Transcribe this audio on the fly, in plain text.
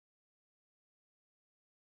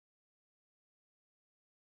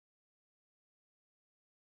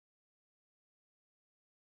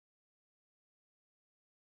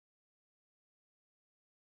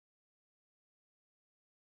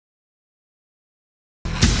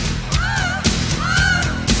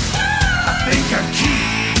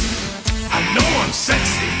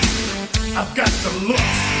I've got the look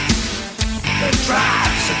that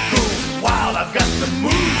drives a go wild. I've got the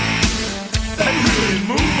move that really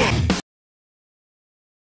move 'em.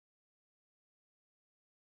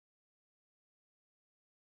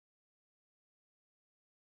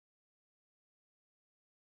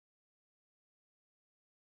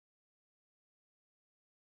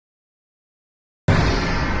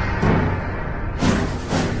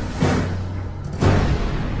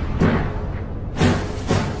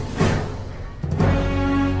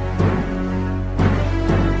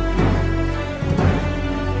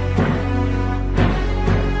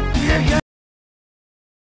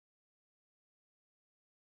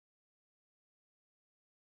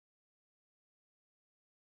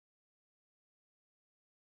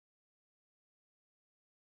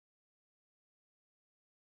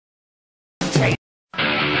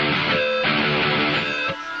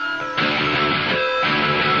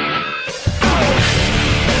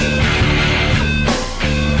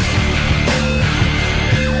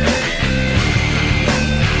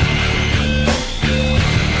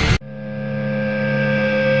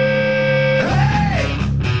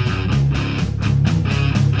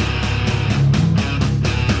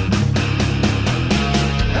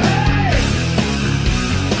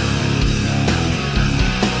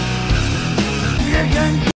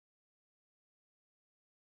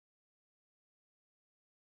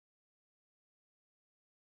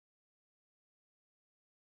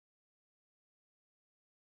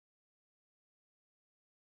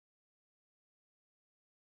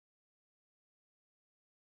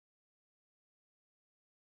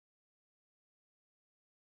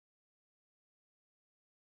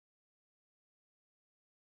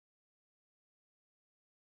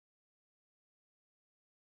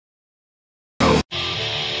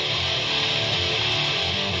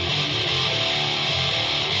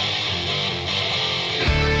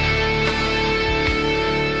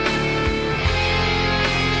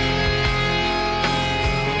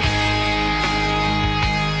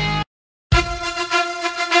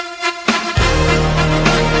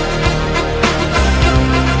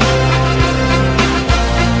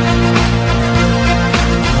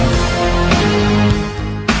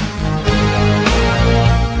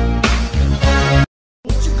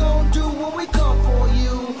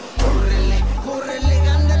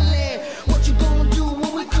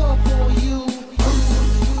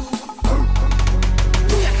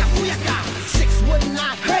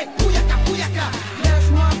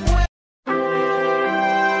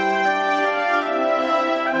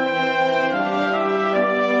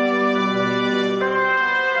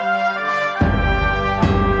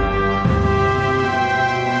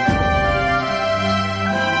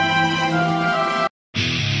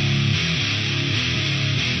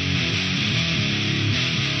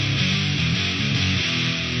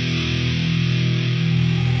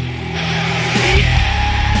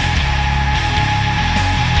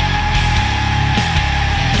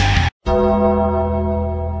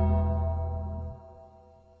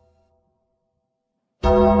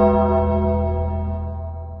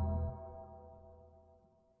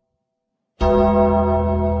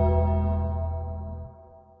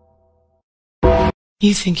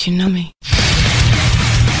 You think you know me?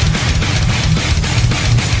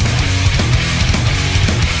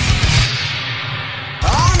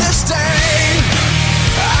 On this day,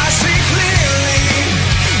 I see clearly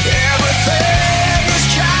everything is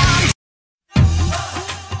changed.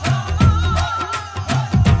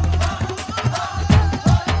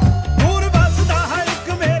 दूर बसदा है एक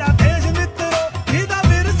मेरा देश मित्रो, इदा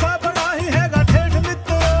विरसा बड़ा ही हैगा ठेठ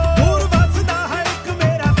मित्रो। दूर बसदा है एक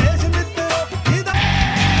मेरा देश मित्रो, इदा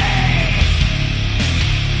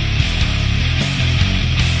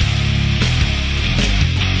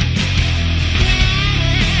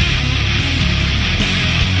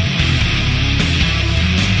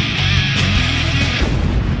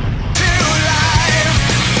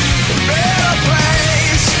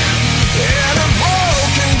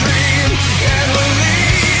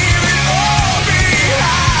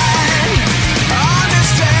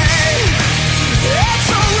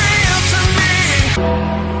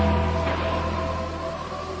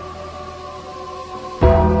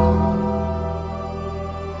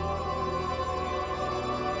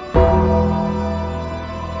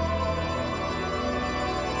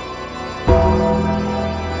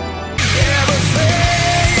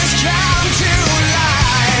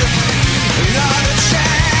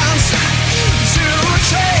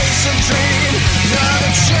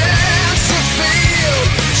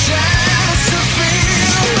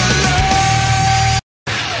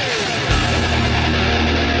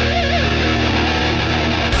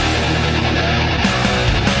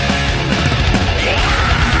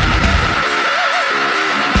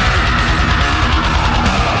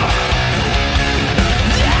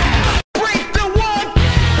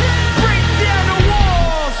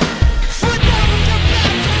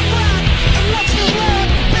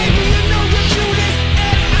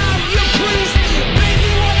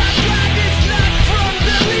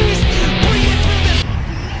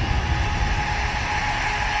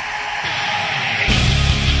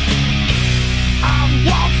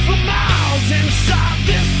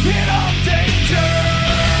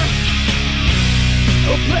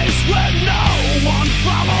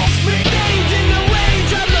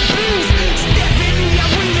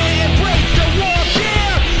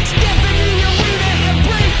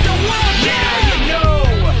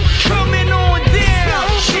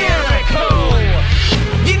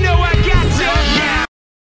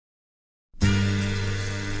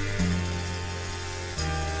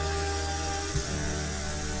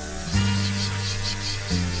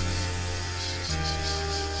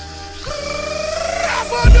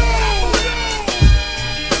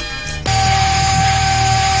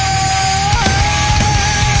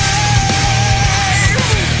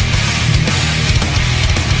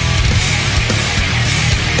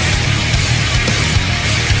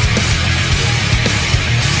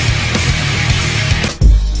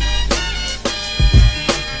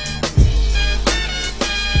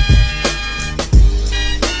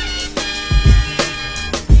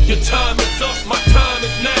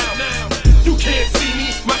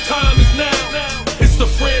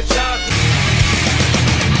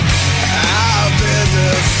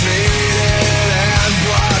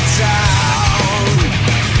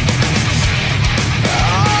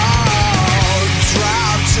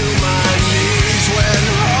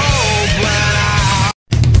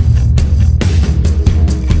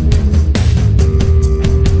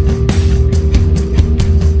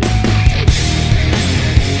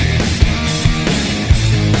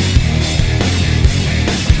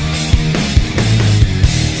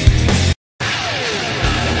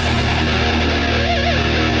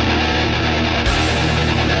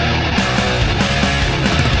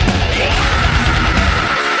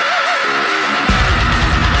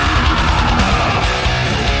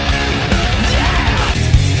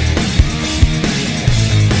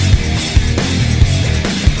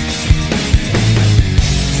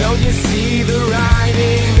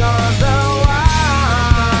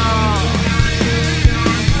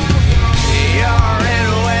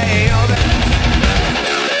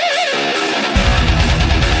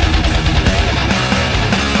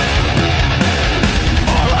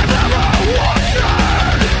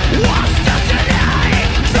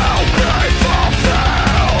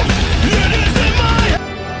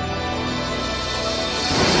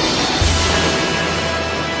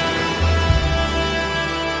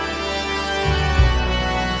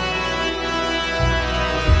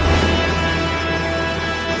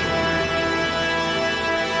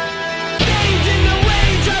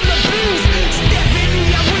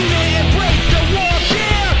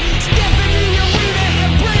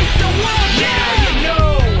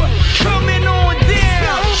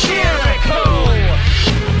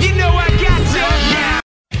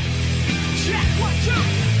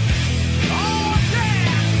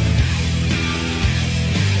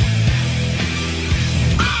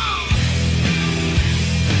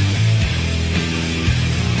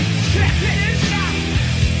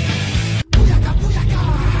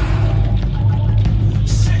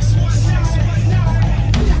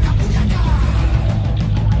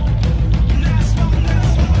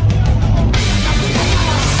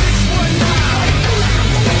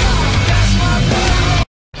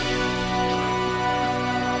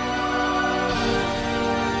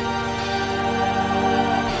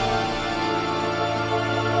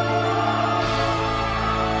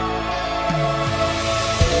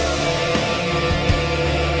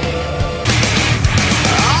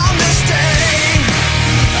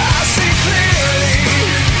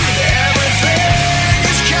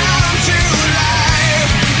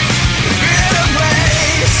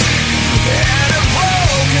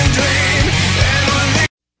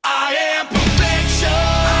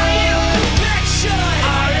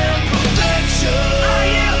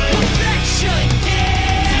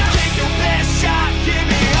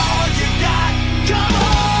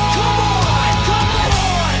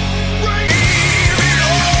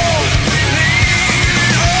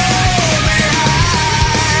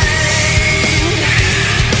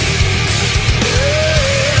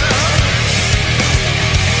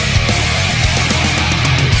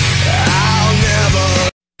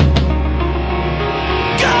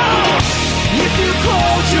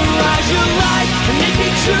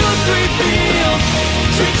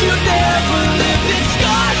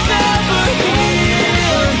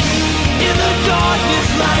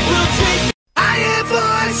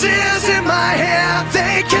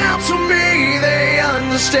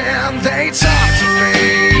understand, they talk to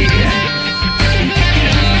me.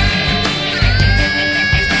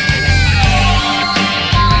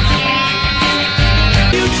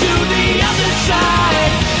 You to the other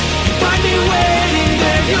side, find me waiting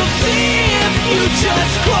there. You'll see if you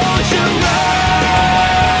just close your eyes.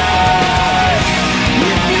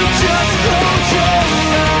 If you just close your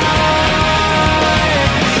eyes.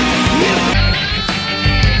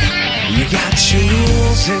 You got your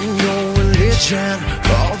rules and your religion,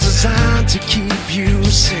 all designed to keep you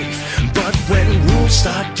safe. But when rules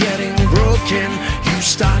start getting broken, you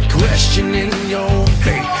start questioning your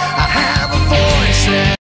faith. I have a voice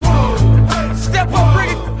that Step up, bring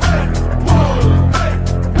it.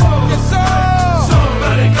 Yes, sir.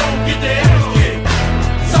 Somebody gon' get their ass kicked.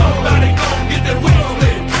 Somebody gon' get their wheels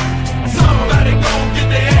lit. Somebody gon' get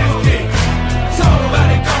their ass kicked.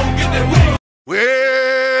 Somebody gon' get their wheels.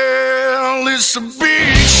 well, it's a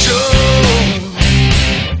big show.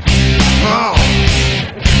 Oh,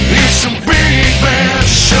 it's a big bad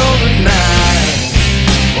show tonight.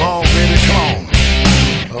 Oh, baby, come on.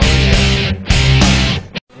 Oh, yeah.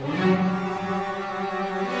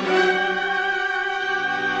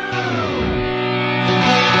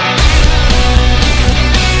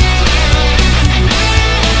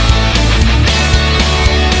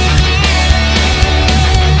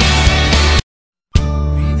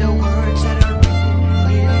 Read the words that are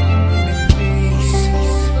written in face.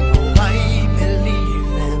 I believe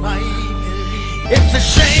them. I believe. It's a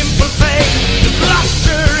shameful fate to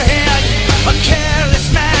bluster head, a careless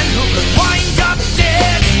man who could wind up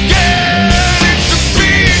dead. Yeah, it's a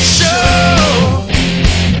big show.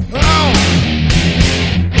 Oh,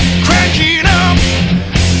 crank it up,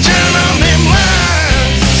 turn on them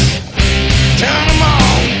lights, turn them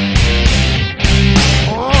on.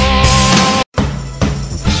 Oh.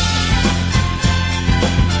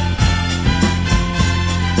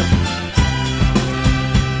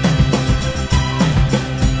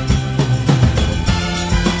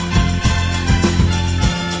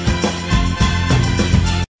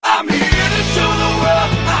 I'm here to show the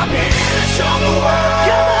world. I'm here to show the world.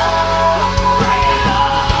 Come on, bring it on.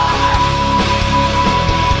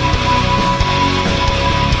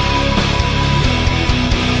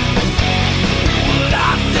 Well,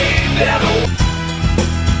 I say that.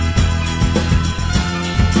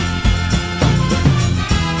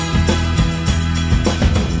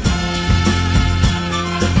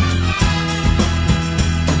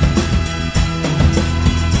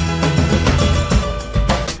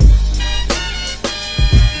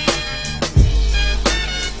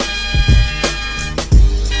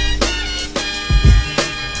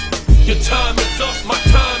 Your time is up, my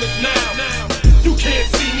time is now. You can't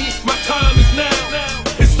see me, my time is now.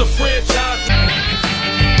 It's the franchise.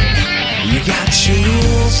 You got your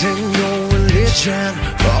rules and your religion,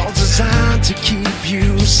 all designed to keep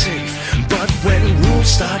you safe. But when rules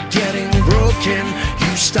start getting broken,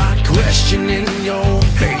 you start questioning your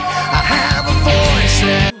faith.